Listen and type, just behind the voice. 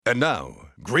And now,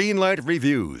 Greenlight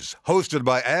Reviews, hosted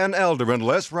by Ann Elder and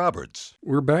Les Roberts.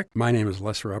 We're back. My name is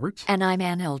Les Roberts. And I'm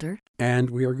Ann Elder. And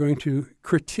we are going to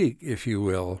critique, if you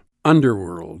will,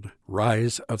 Underworld,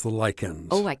 Rise of the Lycans.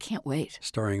 Oh, I can't wait.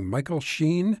 Starring Michael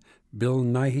Sheen, Bill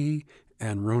Nighy,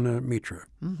 and Rona Mitra.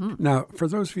 Mm-hmm. Now, for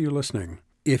those of you listening,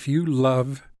 if you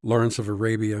love Lawrence of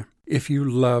Arabia, if you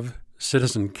love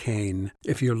Citizen Kane,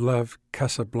 if you love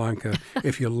Casablanca,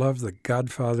 if you love The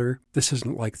Godfather, this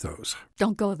isn't like those.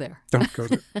 Don't go there. Don't go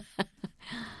there.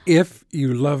 If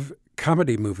you love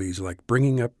comedy movies like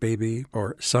Bringing Up Baby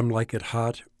or Some Like It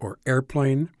Hot or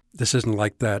Airplane, this isn't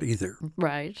like that either.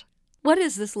 Right. What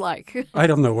is this like? I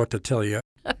don't know what to tell you.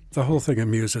 The whole thing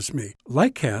amuses me.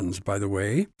 Lycans, by the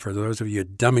way, for those of you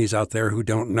dummies out there who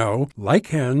don't know,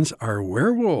 Lycans are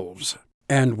werewolves.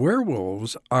 And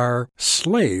werewolves are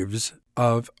slaves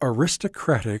of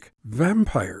aristocratic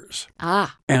vampires.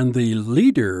 Ah. And the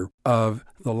leader of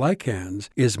the Lycans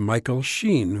is Michael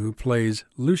Sheen, who plays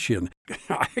Lucian.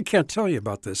 I can't tell you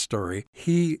about this story.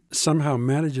 He somehow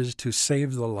manages to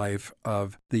save the life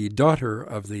of the daughter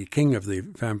of the king of the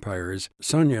vampires,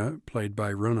 Sonia, played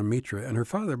by Rona Mitra. And her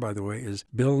father, by the way, is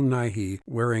Bill Nighy,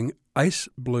 wearing ice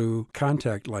blue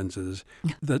contact lenses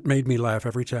that made me laugh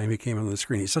every time he came on the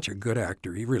screen. He's such a good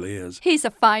actor. He really is. He's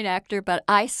a fine actor, but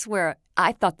I swear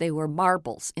I thought they were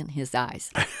marbles in his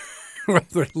eyes. Well,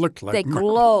 they looked like They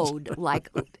glowed like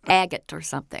agate or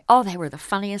something. Oh, they were the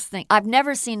funniest thing. I've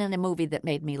never seen in a movie that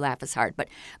made me laugh as hard, but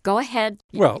go ahead.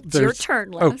 Well, it's your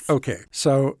turn, Les. Oh, okay.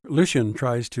 So Lucian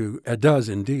does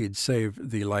indeed save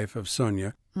the life of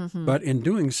Sonia. Mm-hmm. But in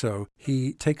doing so,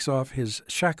 he takes off his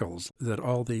shackles that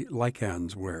all the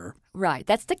Lycans wear. Right.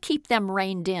 That's to keep them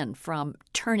reined in from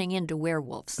turning into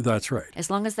werewolves. That's right. As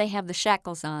long as they have the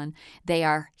shackles on, they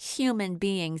are human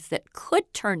beings that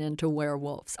could turn into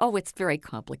werewolves. Oh, it's very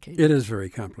complicated. It is very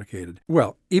complicated.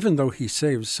 Well, even though he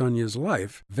saves Sonia's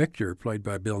life, Victor, played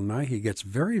by Bill Nighy, gets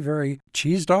very, very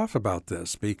cheesed off about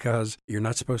this because you're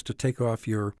not supposed to take off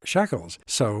your shackles.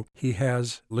 So he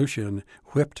has Lucian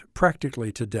whipped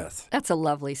practically to death. That's a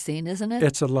lovely scene, isn't it?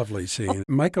 It's a lovely scene.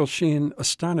 Michael Sheen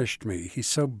astonished me. He's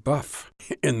so buff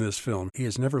in this film. He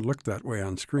has never looked that way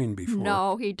on screen before.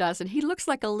 No, he doesn't. He looks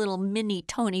like a little mini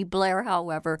Tony Blair,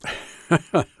 however,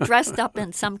 dressed up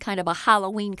in some kind of a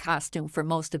Halloween costume for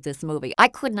most of this movie. I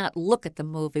could not look at the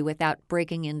movie without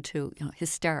breaking into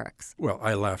hysterics. Well,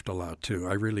 I laughed a lot, too.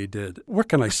 I really did. What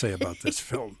can I say about this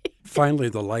film? Finally,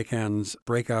 the Lycans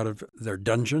break out of their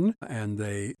dungeon and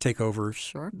they take over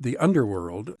the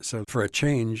underworld. So for a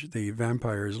change, the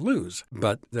vampires lose.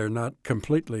 But they're not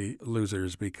completely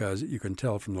losers because you can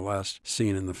tell from the last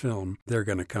scene in the film, they're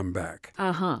going to come back.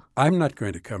 Uh-huh. I'm not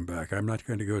going to come back. I'm not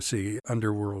going to go see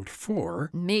Underworld 4.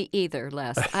 Me either,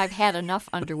 Les. I've had enough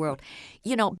Underworld.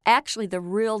 Actually, the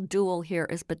real duel here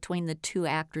is between the two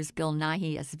actors, Bill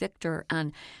Nighy as Victor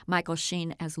and Michael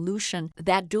Sheen as Lucian.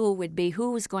 That duel would be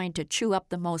who is going to chew up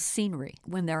the most scenery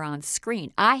when they're on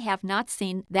screen. I have not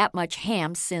seen that much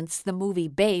ham since the movie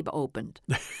Babe opened.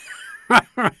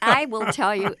 I will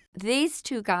tell you, these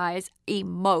two guys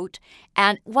emote.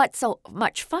 And what's so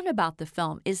much fun about the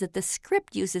film is that the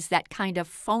script uses that kind of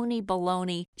phony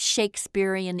baloney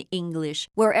Shakespearean English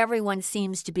where everyone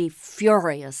seems to be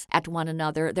furious at one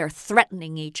another. They're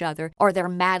threatening each other or they're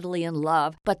madly in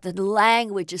love. But the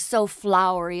language is so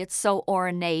flowery. It's so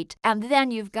ornate. And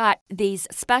then you've got these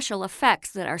special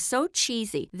effects that are so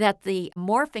cheesy that the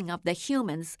morphing of the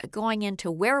humans going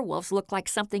into werewolves look like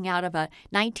something out of a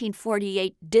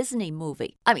 1948 Disney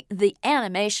movie. I mean, the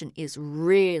animation is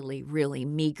really, really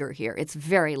meager here. It's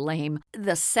very lame.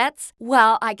 The sets,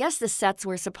 well, I guess the sets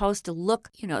were supposed to look,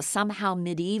 somehow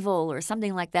medieval or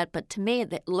something like that, but to me,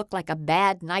 it looked like a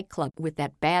bad nightclub with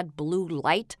that bad blue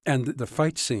light. And the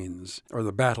fight scenes, or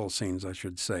the battle scenes, I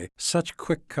should say, such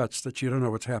quick cuts that you don't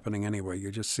know what's happening anyway. You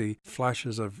just see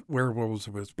flashes of werewolves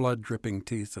with blood-dripping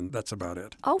teeth, and that's about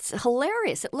it. Oh, it's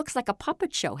hilarious. It looks like a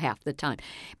puppet show half the time.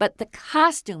 But the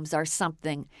costumes are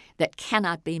something that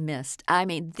cannot be missed. I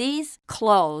mean, these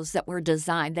clothes that were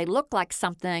designed, they look like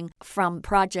something from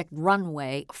Project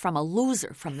Runway from a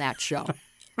loser from that show.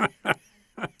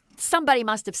 Somebody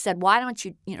must have said, why don't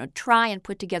you, try and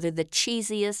put together the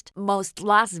cheesiest, most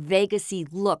Las Vegas-y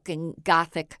looking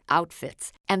Gothic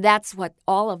outfits? And that's what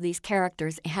all of these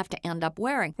characters have to end up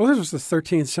wearing. Well, this was the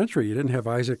 13th century. You didn't have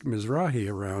Isaac Mizrahi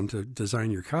around to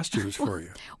design your costumes for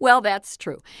you. Well, that's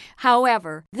true.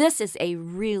 However, this is a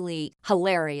really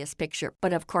hilarious picture,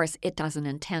 but of course it doesn't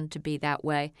intend to be that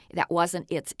way. That wasn't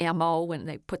its MO when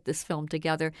they put this film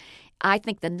together. I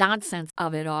think the nonsense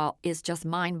of it all is just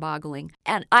mind-boggling.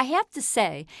 And I have to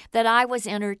say that I was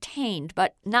entertained,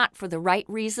 but not for the right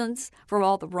reasons, for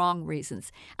all the wrong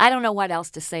reasons. I don't know what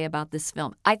else to say about this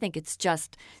film. I think it's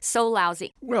just so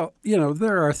lousy. Well,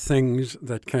 there are things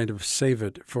that kind of save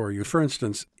it for you. For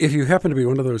instance, if you happen to be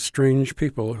one of those strange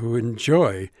people who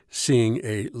enjoy seeing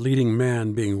a leading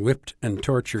man being whipped and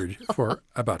tortured for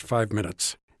about 5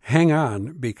 minutes, hang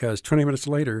on, because 20 minutes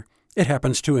later, it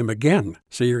happens to him again.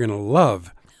 So you're going to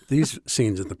love these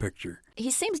scenes in the picture.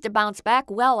 He seems to bounce back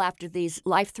well after these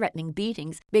life-threatening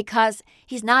beatings because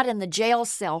he's not in the jail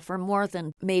cell for more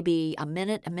than maybe a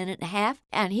minute and a half,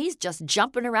 and he's just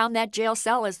jumping around that jail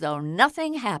cell as though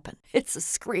nothing happened. It's a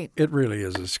scream. It really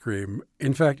is a scream.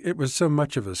 In fact, it was so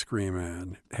much of a scream,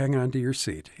 Anne. Hang on to your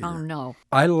seat here. Oh, no.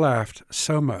 I laughed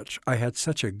so much. I had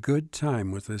such a good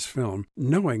time with this film,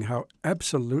 knowing how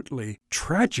absolutely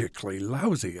tragically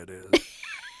lousy it is.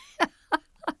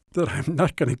 That I'm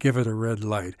not going to give it a red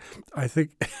light. I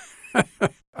think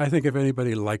if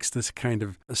anybody likes this kind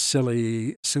of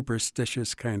silly,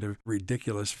 superstitious kind of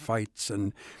ridiculous fights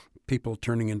and people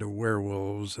turning into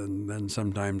werewolves and then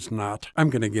sometimes not, I'm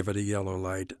going to give it a yellow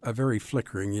light, a very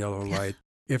flickering yellow light.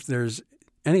 If there's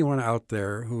anyone out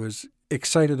there who is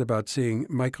excited about seeing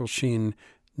Michael Sheen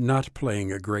not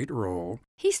playing a great role.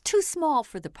 He's too small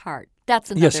for the part. That's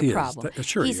another problem.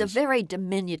 Sure He's a very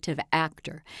diminutive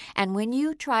actor. And when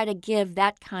you try to give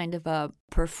that kind of a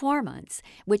performance,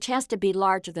 which has to be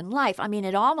larger than life, I mean,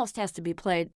 it almost has to be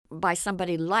played by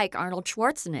somebody like Arnold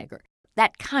Schwarzenegger.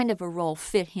 That kind of a role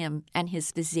fit him and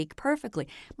his physique perfectly.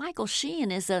 Michael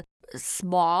Sheen is a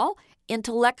small,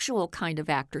 intellectual kind of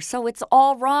actor, so it's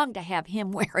all wrong to have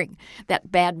him wearing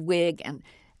that bad wig and,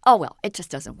 oh, well, it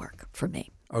just doesn't work for me.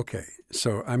 Okay,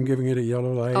 so I'm giving it a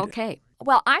yellow light. Okay.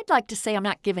 Well, I'd like to say I'm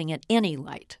not giving it any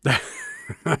light.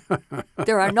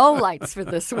 There are no lights for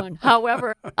this one.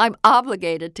 However, I'm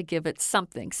obligated to give it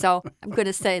something. So I'm going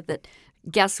to say that,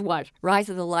 guess what? Rise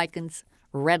of the Lycans,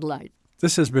 red light.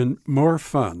 This has been more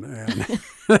fun, and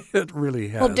it really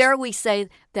has. Well, dare we say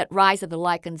that Rise of the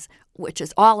Lycans, which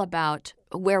is all about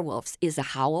werewolves, is a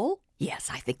howl? Yes,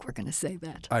 I think we're going to say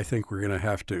that. I think we're going to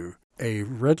have to. A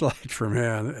red light from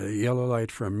Anne, a yellow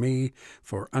light from me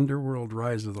for Underworld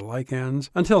Rise of the Lycans.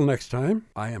 Until next time,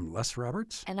 I am Les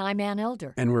Roberts. And I'm Ann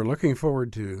Elder. And we're looking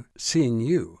forward to seeing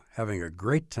you having a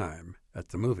great time at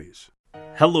the movies.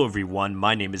 Hello everyone,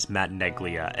 my name is Matt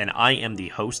Neglia, and I am the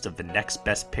host of the Next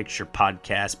Best Picture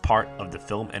podcast, part of the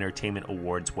Film Entertainment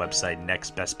Awards website,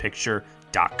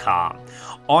 nextbestpicture.com.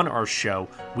 On our show,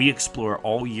 we explore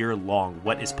all year long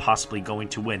what is possibly going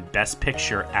to win Best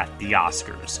Picture at the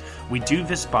Oscars. We do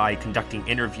this by conducting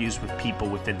interviews with people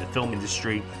within the film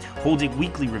industry, holding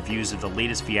weekly reviews of the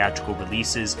latest theatrical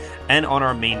releases, and on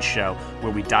our main show,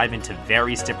 where we dive into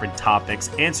various different topics,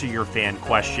 answer your fan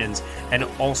questions, and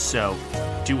also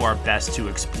do our best to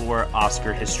explore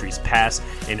Oscar history's past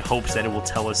in hopes that it will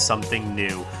tell us something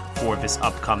new for this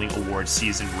upcoming award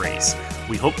season race.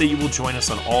 We hope that you will join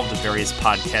us on all of the various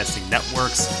podcasting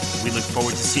networks. We look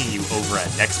forward to seeing you over at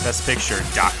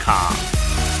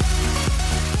nextbestpicture.com.